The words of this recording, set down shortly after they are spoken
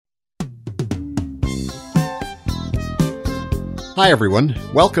Hi everyone,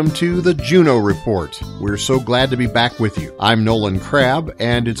 welcome to the Juneau Report. We're so glad to be back with you. I'm Nolan Crabb,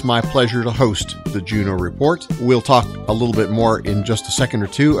 and it's my pleasure to host the Juneau Report. We'll talk a little bit more in just a second or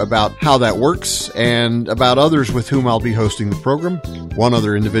two about how that works and about others with whom I'll be hosting the program. One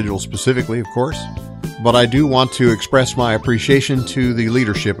other individual specifically, of course. But I do want to express my appreciation to the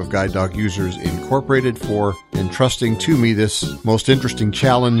leadership of Guide Dog Users Incorporated for entrusting to me this most interesting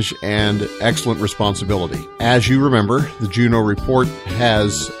challenge and excellent responsibility. As you remember, the Juneau Report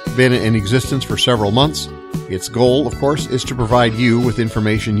has been in existence for several months. Its goal, of course, is to provide you with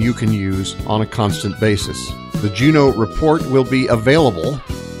information you can use on a constant basis. The Juneau Report will be available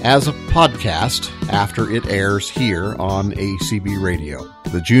as a podcast after it airs here on ACB Radio.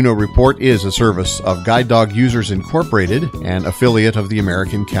 The Juneau Report is a service of Guide Dog Users Incorporated, an affiliate of the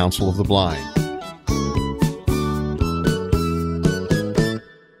American Council of the Blind.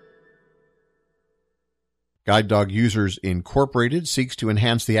 Guide Dog Users Incorporated seeks to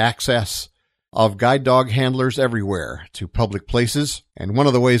enhance the access of guide dog handlers everywhere to public places, and one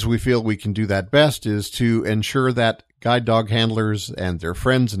of the ways we feel we can do that best is to ensure that guide dog handlers and their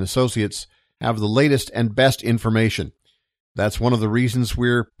friends and associates have the latest and best information. That's one of the reasons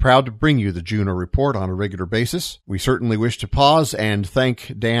we're proud to bring you the Juneau Report on a regular basis. We certainly wish to pause and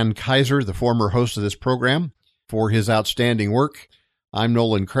thank Dan Kaiser, the former host of this program, for his outstanding work. I'm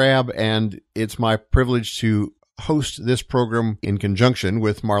Nolan Crabb, and it's my privilege to host this program in conjunction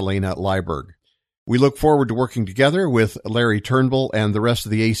with Marlena Leiberg. We look forward to working together with Larry Turnbull and the rest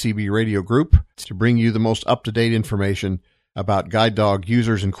of the ACB Radio Group to bring you the most up-to-date information about Guide Dog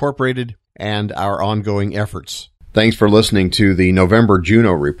Users Incorporated and our ongoing efforts. Thanks for listening to the November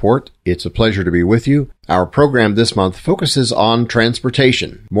Juneau Report. It's a pleasure to be with you. Our program this month focuses on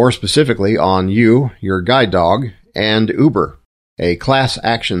transportation, more specifically on you, your guide dog, and Uber. A class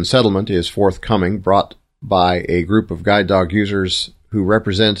action settlement is forthcoming, brought by a group of guide dog users who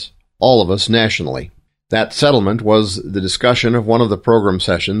represent all of us nationally. That settlement was the discussion of one of the program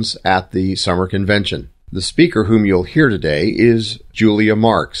sessions at the summer convention. The speaker whom you'll hear today is Julia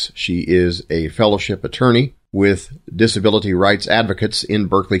Marks. She is a fellowship attorney with disability rights advocates in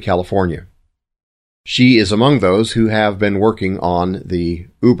Berkeley, California. She is among those who have been working on the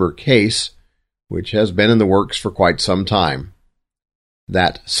Uber case, which has been in the works for quite some time.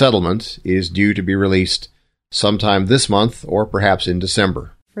 That settlement is due to be released sometime this month or perhaps in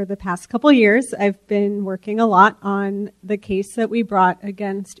December. For the past couple years, I've been working a lot on the case that we brought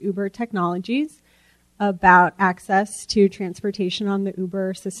against Uber Technologies about access to transportation on the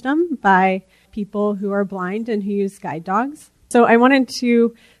Uber system by people who are blind and who use guide dogs. So I wanted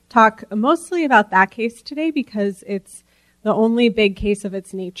to talk mostly about that case today because it's the only big case of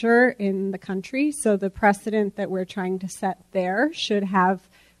its nature in the country. So the precedent that we're trying to set there should have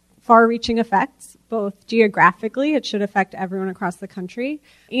far-reaching effects, both geographically, it should affect everyone across the country,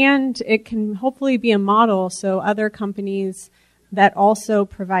 and it can hopefully be a model so other companies that also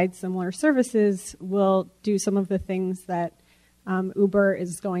provide similar services will do some of the things that Uber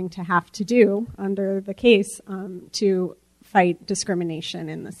is going to have to do under the case to fight discrimination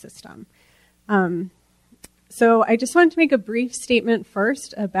in the system. So I just wanted to make a brief statement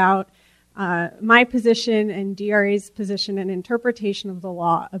first about my position and DRA's position and interpretation of the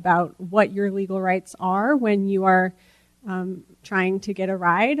law about what your legal rights are when you are trying to get a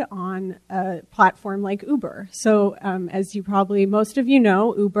ride on a platform like Uber. So as you probably, most of you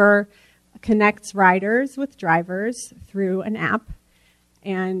know, Uber connects riders with drivers through an app,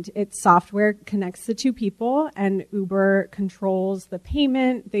 and its software connects the two people, and Uber controls the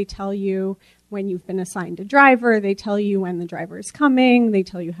payment. They tell you when you've been assigned a driver, they tell you when the driver is coming, they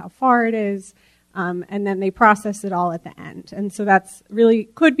tell you how far it is, and then they process it all at the end. And so that's really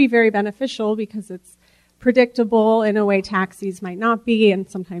could be very beneficial because it's predictable in a way taxis might not be, and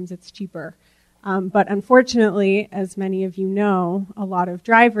sometimes it's cheaper. But unfortunately, as many of you know, a lot of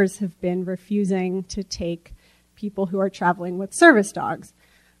drivers have been refusing to take people who are traveling with service dogs.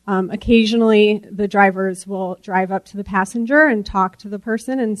 Occasionally, the drivers will drive up to the passenger and talk to the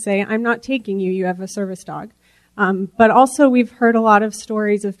person and say, I'm not taking you, you have a service dog. But also, we've heard a lot of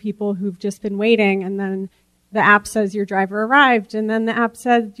stories of people who've just been waiting, and then the app says your driver arrived, and then the app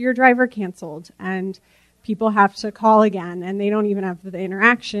said your driver canceled, and people have to call again, and they don't even have the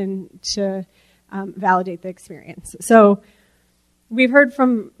interaction to validate the experience. So we've heard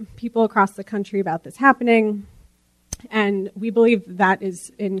from people across the country about this happening, and we believe that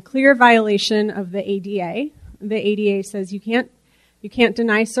is in clear violation of the ADA. The ADA says you can't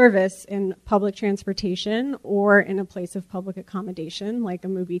deny service in public transportation or in a place of public accommodation like a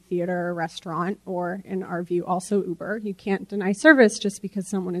movie theater or restaurant, or in our view also Uber. You can't deny service just because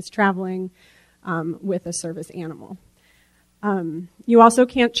someone is traveling with a service animal. You also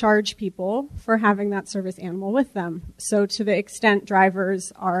can't charge people for having that service animal with them. So to the extent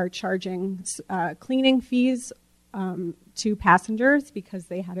drivers are charging cleaning fees to passengers because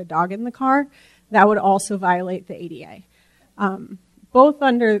they had a dog in the car, that would also violate the ADA. Both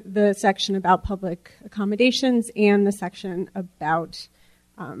under the section about public accommodations and the section about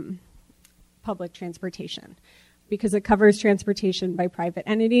public transportation, because it covers transportation by private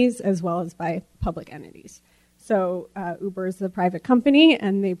entities as well as by public entities. So Uber is a private company,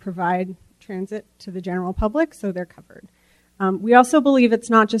 and they provide transit to the general public, so they're covered. We also believe it's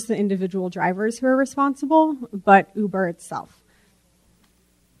not just the individual drivers who are responsible, but Uber itself.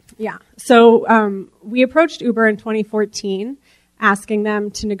 Yeah, so we approached Uber in 2014, asking them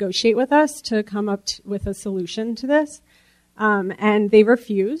to negotiate with us to come up with a solution to this, and they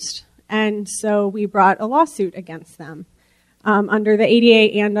refused, and so we brought a lawsuit against them. Under the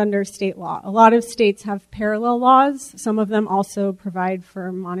ADA and under state law. A lot of states have parallel laws. Some of them also provide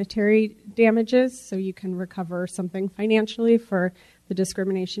for monetary damages, so you can recover something financially for the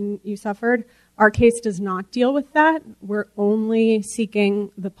discrimination you suffered. Our case does not deal with that. We're only seeking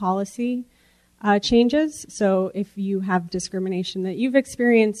the policy changes. So if you have discrimination that you've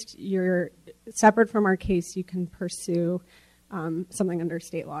experienced, you're separate from our case, you can pursue something under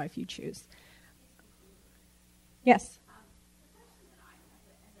state law if you choose. Yes?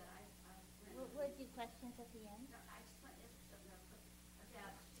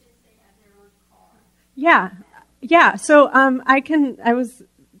 Yeah. So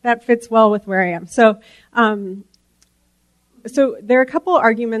that fits well with where I am. So there are a couple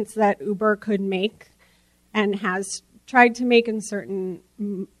arguments that Uber could make and has tried to make in certain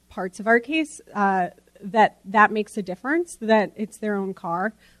parts of our case that makes a difference, that it's their own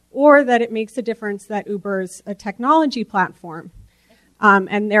car, or that it makes a difference that Uber's a technology platform.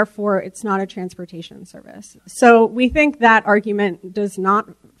 And therefore, it's not a transportation service. So we think that argument does not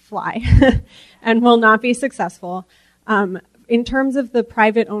fly and will not be successful. In terms of the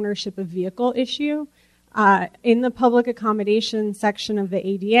private ownership of vehicle issue, in the public accommodation section of the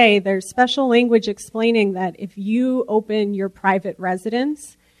ADA, there's special language explaining that if you open your private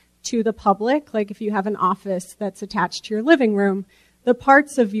residence to the public, like if you have an office that's attached to your living room, the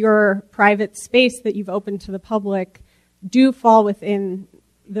parts of your private space that you've opened to the public do fall within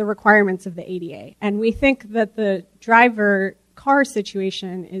the requirements of the ADA. And we think that the driver car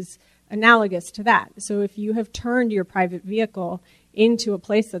situation is analogous to that. So if you have turned your private vehicle into a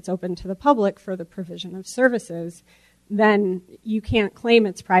place that's open to the public for the provision of services, then you can't claim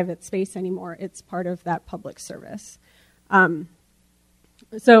it's private space anymore. It's part of that public service.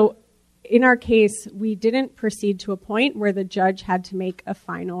 So in our case, we didn't proceed to a point where the judge had to make a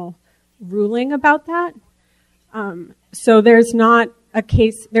final ruling about that. So there's not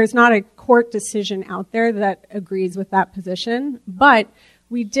a court decision out there that agrees with that position, but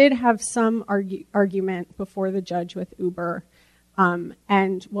we did have some argument before the judge with Uber.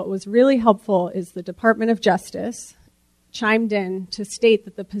 And what was really helpful is the Department of Justice chimed in to state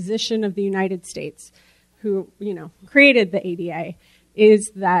that the position of the United States, who, created the ADA,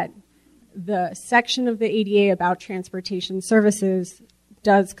 is that the section of the ADA about transportation services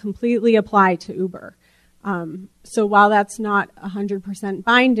does completely apply to Uber. So while that's not 100%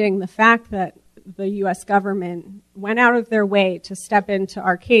 binding, the fact that the U.S. government went out of their way to step into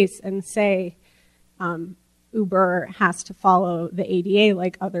our case and say Uber has to follow the ADA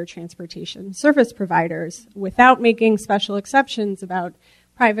like other transportation service providers without making special exceptions about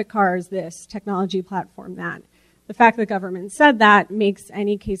private cars, this, technology platform, that. The fact that the government said that makes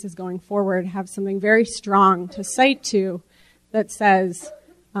any cases going forward have something very strong to cite to that says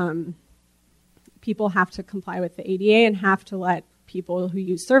people have to comply with the ADA and have to let people who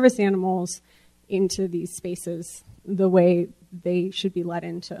use service animals into these spaces the way they should be let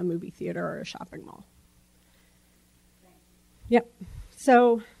into a movie theater or a shopping mall. Yep.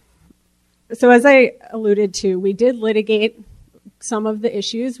 So as I alluded to, we did litigate some of the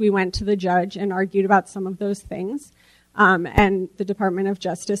issues. We went to the judge and argued about some of those things. And the Department of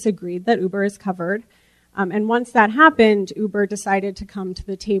Justice agreed that Uber is covered. And once that happened, Uber decided to come to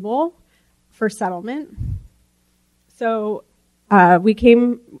the table for settlement. So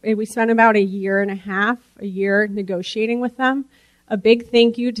we spent about a year negotiating with them. A big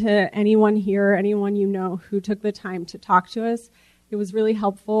thank you to anyone here, anyone you know who took the time to talk to us. It was really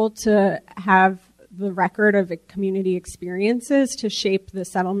helpful to have the record of community experiences to shape the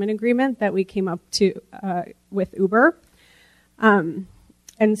settlement agreement that we came up to with Uber.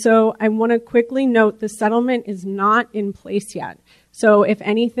 And so I want to quickly note the settlement is not in place yet. So if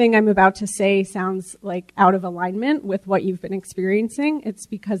anything I'm about to say sounds like out of alignment with what you've been experiencing, it's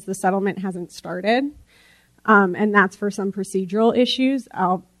because the settlement hasn't started. and that's for some procedural issues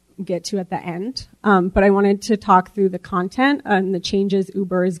I'll get to at the end. But I wanted to talk through the content and the changes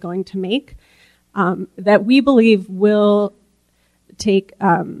Uber is going to make that we believe will take,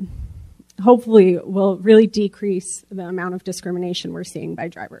 hopefully will really decrease the amount of discrimination we're seeing by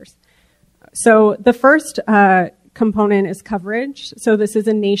drivers. So the first component is coverage. So this is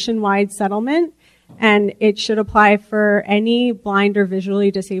a nationwide settlement, and it should apply for any blind or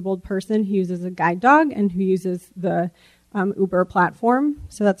visually disabled person who uses a guide dog and who uses the Uber platform.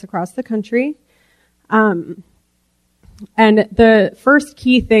 So that's across the country. And the first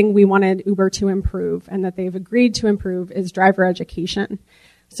key thing we wanted Uber to improve, and that they've agreed to improve, is driver education.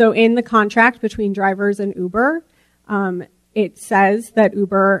 So in the contract between drivers and Uber, it says that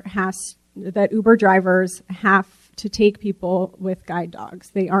Uber drivers have to take people with guide dogs.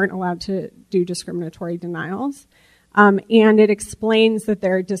 They aren't allowed to do discriminatory denials. And it explains that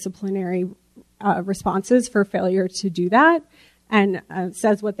there are disciplinary responses for failure to do that, and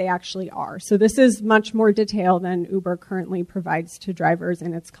says what they actually are. So this is much more detail than Uber currently provides to drivers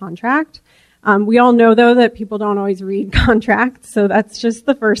in its contract. We all know, though, that people don't always read contracts, so that's just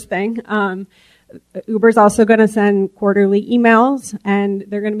the first thing. Uber's also going to send quarterly emails, and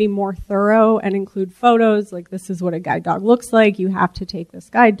they're going to be more thorough and include photos, like this is what a guide dog looks like. You have to take this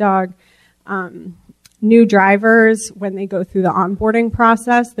guide dog. New drivers, when they go through the onboarding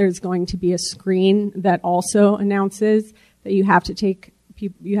process, there's going to be a screen that also announces that you have to take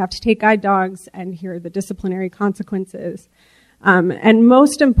guide dogs, and here are the disciplinary consequences. And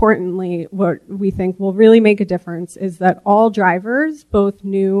most importantly, what we think will really make a difference is that all drivers, both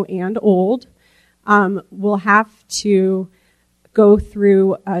new and old, will have to go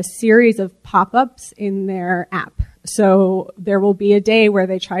through a series of pop-ups in their app. So there will be a day where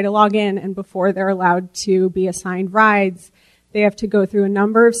they try to log in, and before they're allowed to be assigned rides, they have to go through a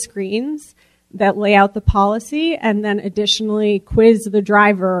number of screens that lay out the policy and then additionally quiz the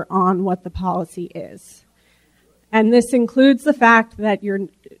driver on what the policy is. And this includes the fact that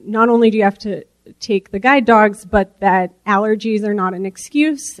not only do you have to take the guide dogs, but that allergies are not an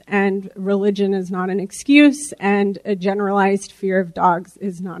excuse, and religion is not an excuse, and a generalized fear of dogs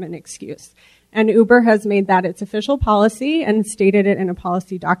is not an excuse. And Uber has made that its official policy and stated it in a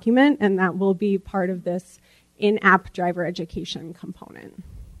policy document, and that will be part of this in-app driver education component.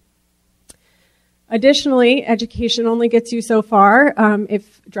 Additionally, education only gets you so far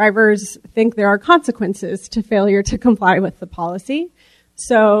if drivers think there are consequences to failure to comply with the policy.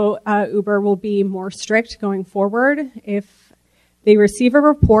 So Uber will be more strict going forward. If they receive a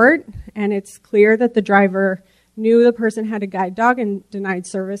report and it's clear that the driver knew the person had a guide dog and denied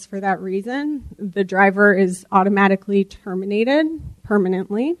service for that reason, the driver is automatically terminated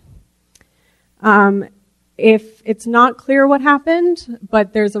permanently. If it's not clear what happened,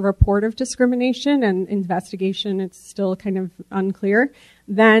 but there's a report of discrimination and investigation, it's still kind of unclear,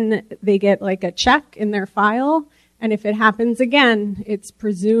 then they get like a check in their file. And if it happens again, it's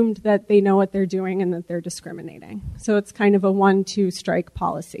presumed that they know what they're doing and that they're discriminating. So it's kind of a 1-2 strike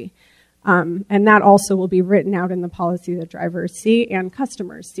policy. And that also will be written out in the policy that drivers see and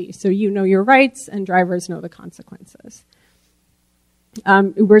customers see. So you know your rights and drivers know the consequences.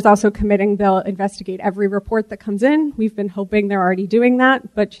 Uber's also committing they'll investigate every report that comes in. We've been hoping they're already doing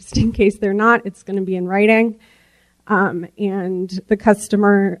that, but just in case they're not, it's going to be in writing. And the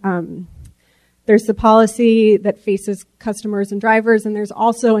customer, there's the policy that faces customers and drivers, and there's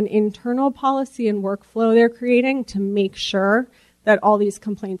also an internal policy and workflow they're creating to make sure that all these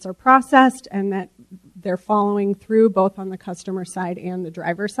complaints are processed and that they're following through both on the customer side and the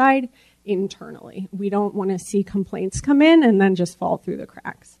driver side internally. We don't want to see complaints come in and then just fall through the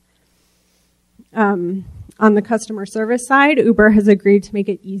cracks. On the customer service side, Uber has agreed to make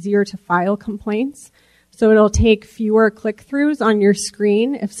it easier to file complaints. So it'll take fewer click-throughs on your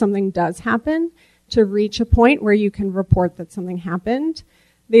screen if something does happen to reach a point where you can report that something happened.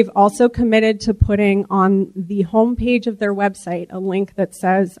 They've also committed to putting on the homepage of their website a link that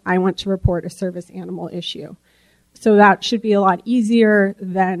says, I want to report a service animal issue. So that should be a lot easier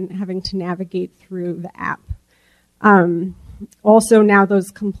than having to navigate through the app. Also, now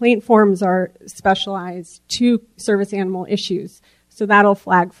those complaint forms are specialized to service animal issues. So that'll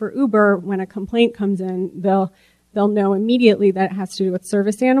flag for Uber when a complaint comes in. They'll know immediately that it has to do with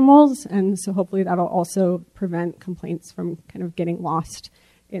service animals, and so hopefully that'll also prevent complaints from kind of getting lost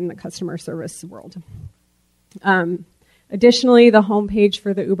in the customer service world. Additionally, the homepage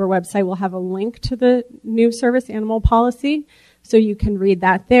for the Uber website will have a link to the new service animal policy, so you can read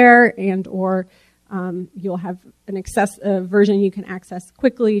that there, and or you'll have a version you can access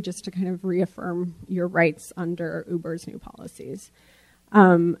quickly just to kind of reaffirm your rights under Uber's new policies.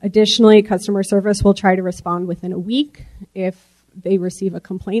 Additionally, customer service will try to respond within a week if they receive a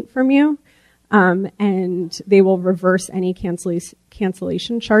complaint from you, and they will reverse any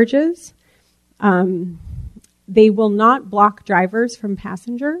cancellation charges. They will not block drivers from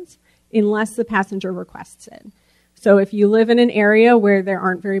passengers unless the passenger requests it. So if you live in an area where there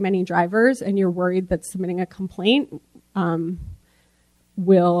aren't very many drivers and you're worried that submitting a complaint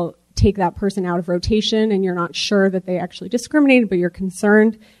will take that person out of rotation and you're not sure that they actually discriminated, but you're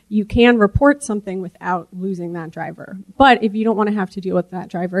concerned, you can report something without losing that driver. But if you don't want to have to deal with that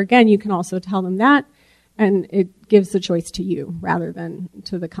driver again, you can also tell them that, and it gives the choice to you rather than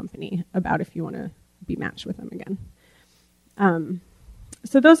to the company about if you want to be matched with them again.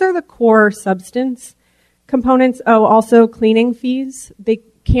 So those are the core substance components. Oh, also cleaning fees. They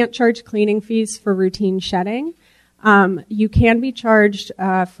can't charge cleaning fees for routine shedding. You can be charged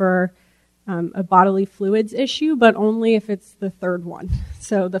for a bodily fluids issue, but only if it's the third one.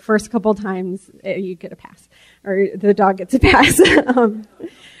 So the first couple times you get a pass, or the dog gets a pass.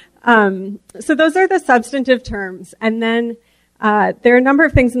 So those are the substantive terms. And then there are a number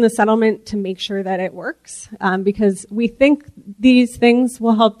of things in the settlement to make sure that it works, because we think these things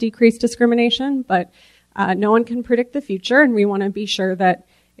will help decrease discrimination, but no one can predict the future, and we want to be sure that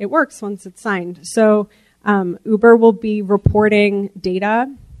it works once it's signed. So Uber will be reporting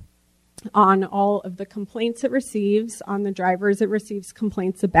data on all of the complaints it receives, on the drivers it receives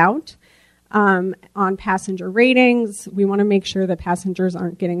complaints about, on passenger ratings. We want to make sure that passengers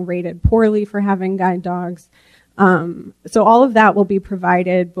aren't getting rated poorly for having guide dogs. So all of that will be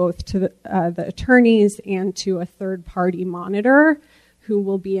provided both to the attorneys and to a third-party monitor who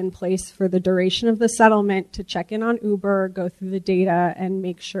will be in place for the duration of the settlement to check in on Uber, go through the data, and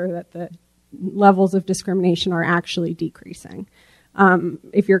make sure that the levels of discrimination are actually decreasing.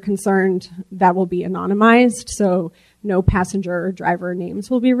 If you're concerned, that will be anonymized, so no passenger or driver names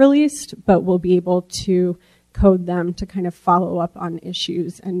will be released, but we'll be able to code them to kind of follow up on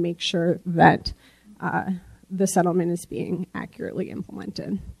issues and make sure that the settlement is being accurately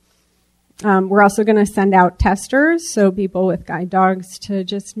implemented. We're also going to send out testers, so people with guide dogs, to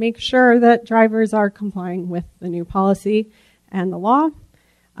just make sure that drivers are complying with the new policy and the law.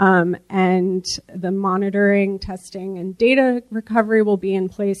 And the monitoring, testing, and data recovery will be in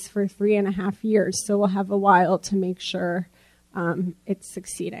place for 3.5 years. So we'll have a while to make sure it's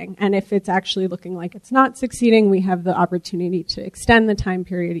succeeding. And if it's actually looking like it's not succeeding, we have the opportunity to extend the time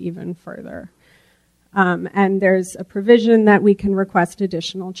period even further. And there's a provision that we can request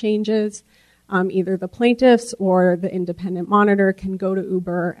additional changes. Either the plaintiffs or the independent monitor can go to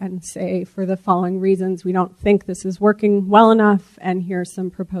Uber and say, for the following reasons, we don't think this is working well enough, and here's some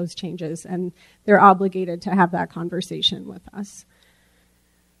proposed changes. And they're obligated to have that conversation with us.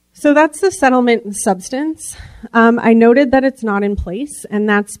 So that's the settlement substance. I noted that it's not in place, and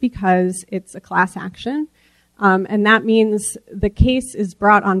that's because it's a class action. And that means the case is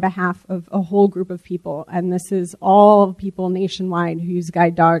brought on behalf of a whole group of people, and this is all people nationwide who use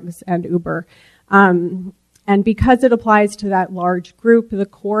guide dogs and Uber. And because it applies to that large group, the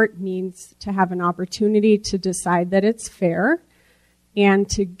court needs to have an opportunity to decide that it's fair and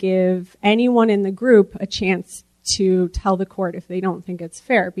to give anyone in the group a chance to tell the court if they don't think it's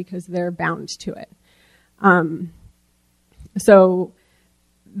fair, because they're bound to it. So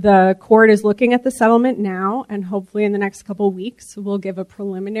the court is looking at the settlement now, and hopefully in the next couple of weeks we'll give a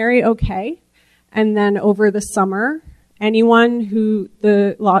preliminary okay. And then over the summer, anyone who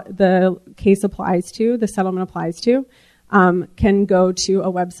the case applies to, the settlement applies to, can go to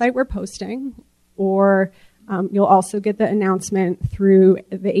a website we're posting, or you'll also get the announcement through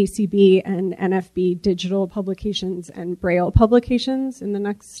the ACB and NFB digital publications and Braille publications in the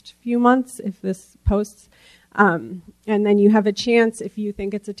next few months if this posts. And then you have a chance, if you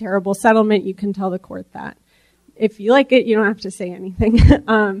think it's a terrible settlement, you can tell the court that. If you like it, you don't have to say anything.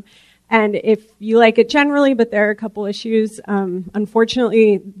 And if you like it generally, but there are a couple issues,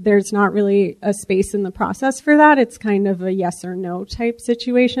 unfortunately, there's not really a space in the process for that. It's kind of a yes or no type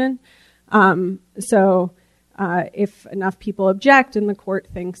situation. So if enough people object and the court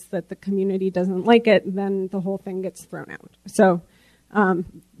thinks that the community doesn't like it, then the whole thing gets thrown out. So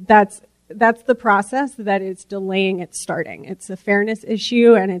that's the process that is delaying it starting. It's a fairness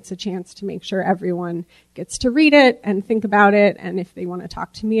issue, and it's a chance to make sure everyone gets to read it and think about it, and if they want to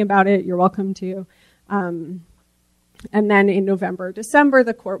talk to me about it, you're welcome to. And then in November, December,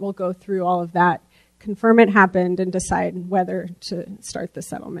 the court will go through all of that, confirm it happened, and decide whether to start the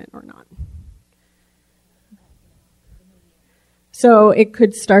settlement or not. So it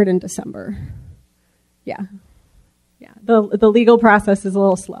could start in December. Yeah. The legal process is a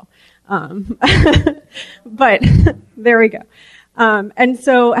little slow. But there we go. And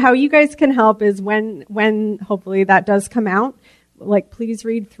so how you guys can help is when hopefully that does come out, like please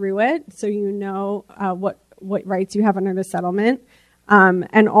read through it so you know what rights you have under the settlement.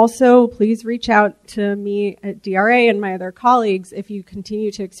 And also please reach out to me at DRA and my other colleagues if you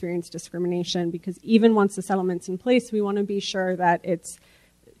continue to experience discrimination, because even once the settlement's in place, we want to be sure that it's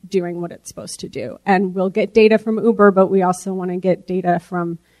doing what it's supposed to do. And we'll get data from Uber, but we also want to get data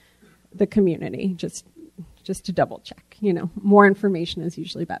from the community, just to double check. More information is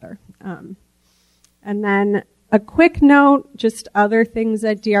usually better. And then a quick note, just other things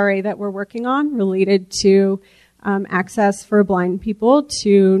at DRA that we're working on related to access for blind people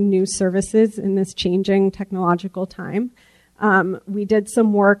to new services in this changing technological time. We did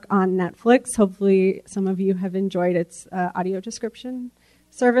some work on Netflix. Hopefully some of you have enjoyed its audio description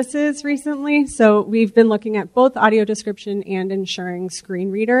services recently. So we've been looking at both audio description and ensuring screen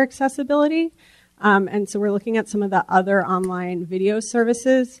reader accessibility. And so we're looking at some of the other online video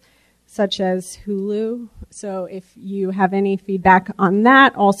services, such as Hulu. So if you have any feedback on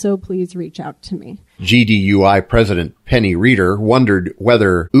that, also please reach out to me. GDUI President Penny Reeder wondered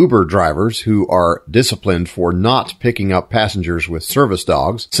whether Uber drivers who are disciplined for not picking up passengers with service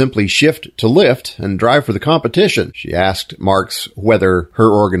dogs simply shift to Lyft and drive for the competition. She asked Marks whether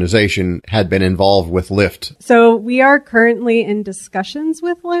her organization had been involved with Lyft. So we are currently in discussions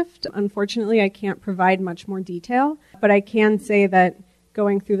with Lyft. Unfortunately, I can't provide much more detail, but I can say that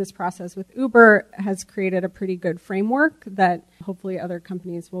going through this process with Uber has created a pretty good framework that hopefully other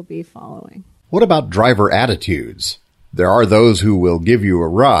companies will be following. What about driver attitudes? There are those who will give you a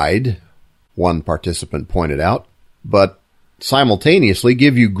ride, one participant pointed out, but simultaneously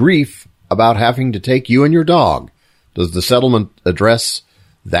give you grief about having to take you and your dog. Does the settlement address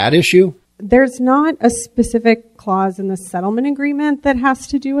that issue? There's not a specific clause in the settlement agreement that has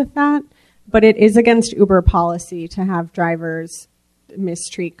to do with that, but it is against Uber policy to have drivers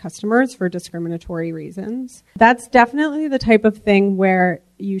mistreat customers for discriminatory reasons. That's definitely the type of thing where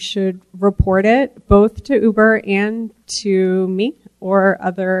you should report it both to Uber and to me or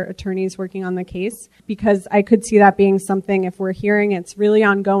other attorneys working on the case, because I could see that being something, if we're hearing it's really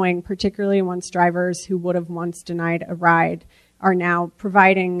ongoing, particularly once drivers who would have once denied a ride are now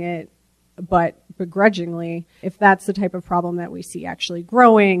providing it, but begrudgingly. If that's the type of problem that we see actually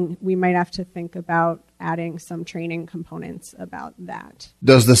growing, we might have to think about adding some training components about that.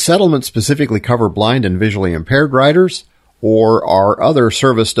 Does the settlement specifically cover blind and visually impaired riders, or are other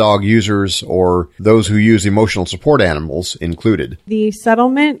service dog users or those who use emotional support animals included? The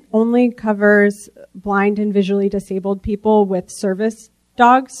settlement only covers blind and visually disabled people with service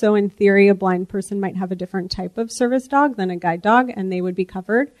dogs. So in theory, a blind person might have a different type of service dog than a guide dog, and they would be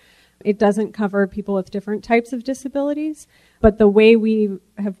covered. It doesn't cover people with different types of disabilities. But the way we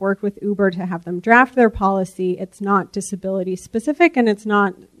have worked with Uber to have them draft their policy, it's not disability specific and it's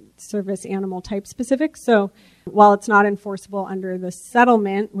not service animal type specific. So while it's not enforceable under the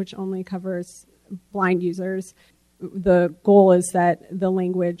settlement, which only covers blind users, the goal is that the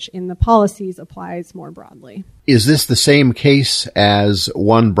language in the policies applies more broadly. Is this the same case as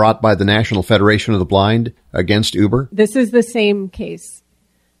one brought by the National Federation of the Blind against Uber? This is the same case.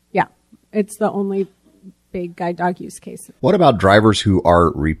 Yeah, it's the only big guide dog use case. What about drivers who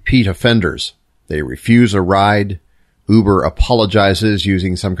are repeat offenders? They refuse a ride. Uber apologizes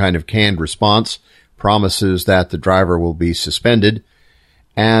using some kind of canned response, promises that the driver will be suspended,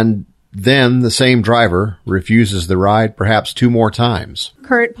 and then the same driver refuses the ride perhaps 2 more times.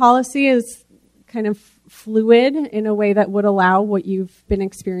 Current policy is kind of fluid in a way that would allow what you've been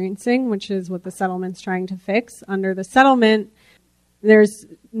experiencing, which is what the settlement's trying to fix. Under the settlement, there's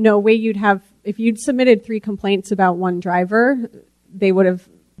no way you'd have, if you'd submitted 3 complaints about one driver, they would have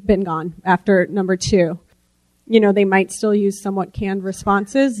been gone after number 2. You know, they might still use somewhat canned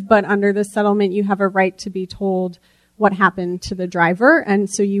responses, but under the settlement, you have a right to be told what happened to the driver, and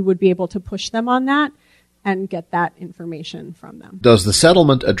so you would be able to push them on that and get that information from them. Does the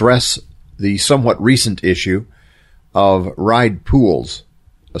settlement address the somewhat recent issue of ride pools,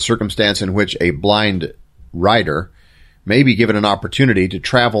 a circumstance in which a blind rider may be given an opportunity to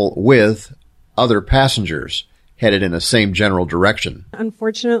travel with other passengers headed in the same general direction?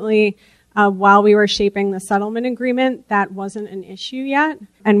 Unfortunately, while we were shaping the settlement agreement, that wasn't an issue yet.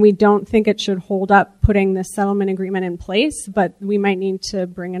 And we don't think it should hold up putting the settlement agreement in place, but we might need to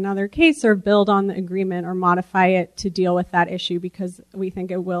bring another case or build on the agreement or modify it to deal with that issue because we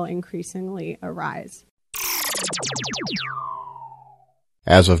think it will increasingly arise.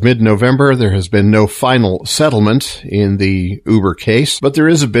 As of mid-November, there has been no final settlement in the Uber case, but there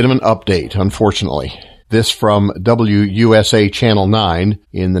is a bit of an update, unfortunately. This from WUSA Channel 9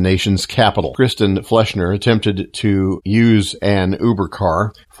 in the nation's capital. Kristen Fleshner attempted to use an Uber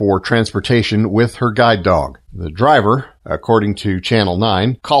car for transportation with her guide dog. The driver, according to Channel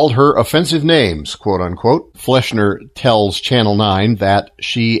 9, called her offensive names, quote unquote. Fleshner tells Channel 9 that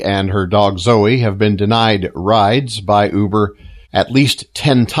she and her dog Zoe have been denied rides by Uber at least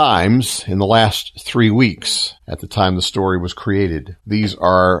 10 times in the last 3 weeks at the time the story was created. These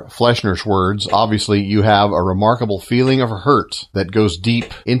are Fleshner's words. Obviously, you have a remarkable feeling of hurt that goes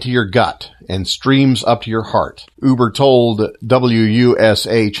deep into your gut and streams up to your heart. Uber told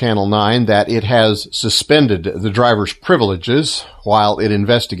WUSA Channel 9 that it has suspended the driver's privileges while it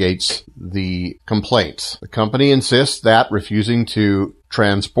investigates the complaints. The company insists that refusing to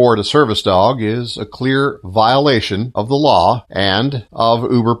transport a service dog is a clear violation of the law and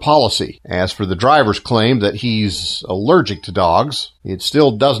of Uber policy. As for the driver's claim that he's allergic to dogs, it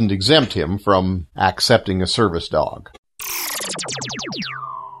still doesn't exempt him from accepting a service dog.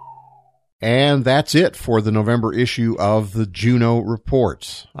 And that's it for the November issue of the Juneau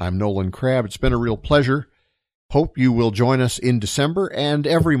Report. I'm Nolan Crabb. It's been a real pleasure. Hope you will join us in December and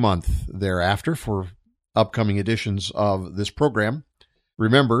every month thereafter for upcoming editions of this program.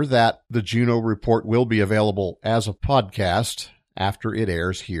 Remember that the Juneau Report will be available as a podcast after it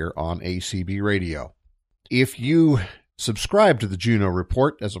airs here on ACB Radio. If you subscribe to the Juneau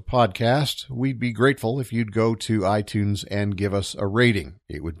Report as a podcast, we'd be grateful if you'd go to iTunes and give us a rating.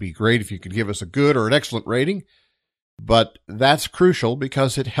 It would be great if you could give us a good or an excellent rating, but that's crucial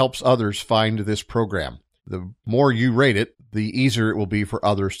because it helps others find this program. The more you rate it, the easier it will be for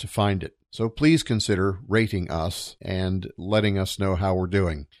others to find it. So please consider rating us and letting us know how we're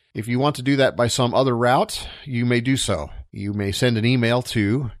doing. If you want to do that by some other route, you may do so. You may send an email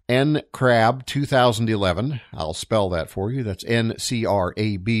to ncrabb2011. I'll spell that for you. That's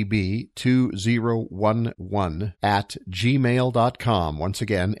ncrabb2011 at gmail.com. Once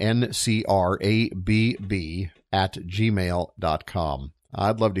again, ncrabb@gmail.com.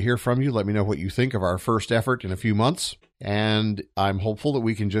 I'd love to hear from you. Let me know what you think of our first effort in a few months. And I'm hopeful that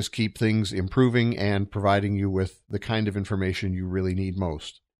we can just keep things improving and providing you with the kind of information you really need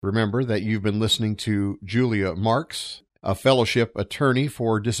most. Remember that you've been listening to Julia Marks, a fellowship attorney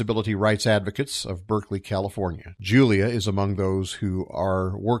for disability rights advocates of Berkeley, California. Julia is among those who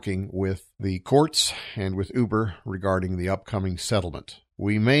are working with the courts and with Uber regarding the upcoming settlement.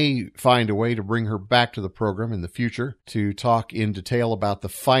 We may find a way to bring her back to the program in the future to talk in detail about the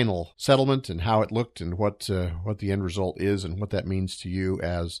final settlement and how it looked and what the end result is and what that means to you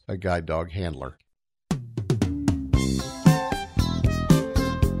as a guide dog handler.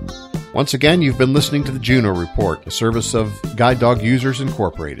 Once again, you've been listening to the Juneau Report, a service of Guide Dog Users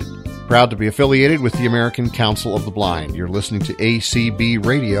Incorporated. Proud to be affiliated with the American Council of the Blind. You're listening to ACB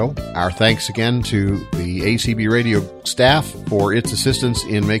Radio. Our thanks again to the ACB Radio staff for its assistance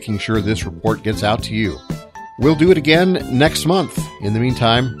in making sure this report gets out to you. We'll do it again next month. In the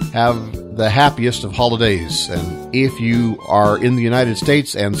meantime, have the happiest of holidays. And if you are in the United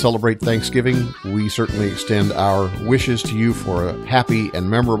States and celebrate Thanksgiving, we certainly extend our wishes to you for a happy and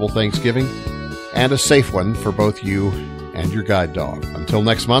memorable Thanksgiving and a safe one for both you and your guide dog. Until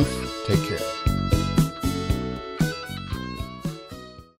next month,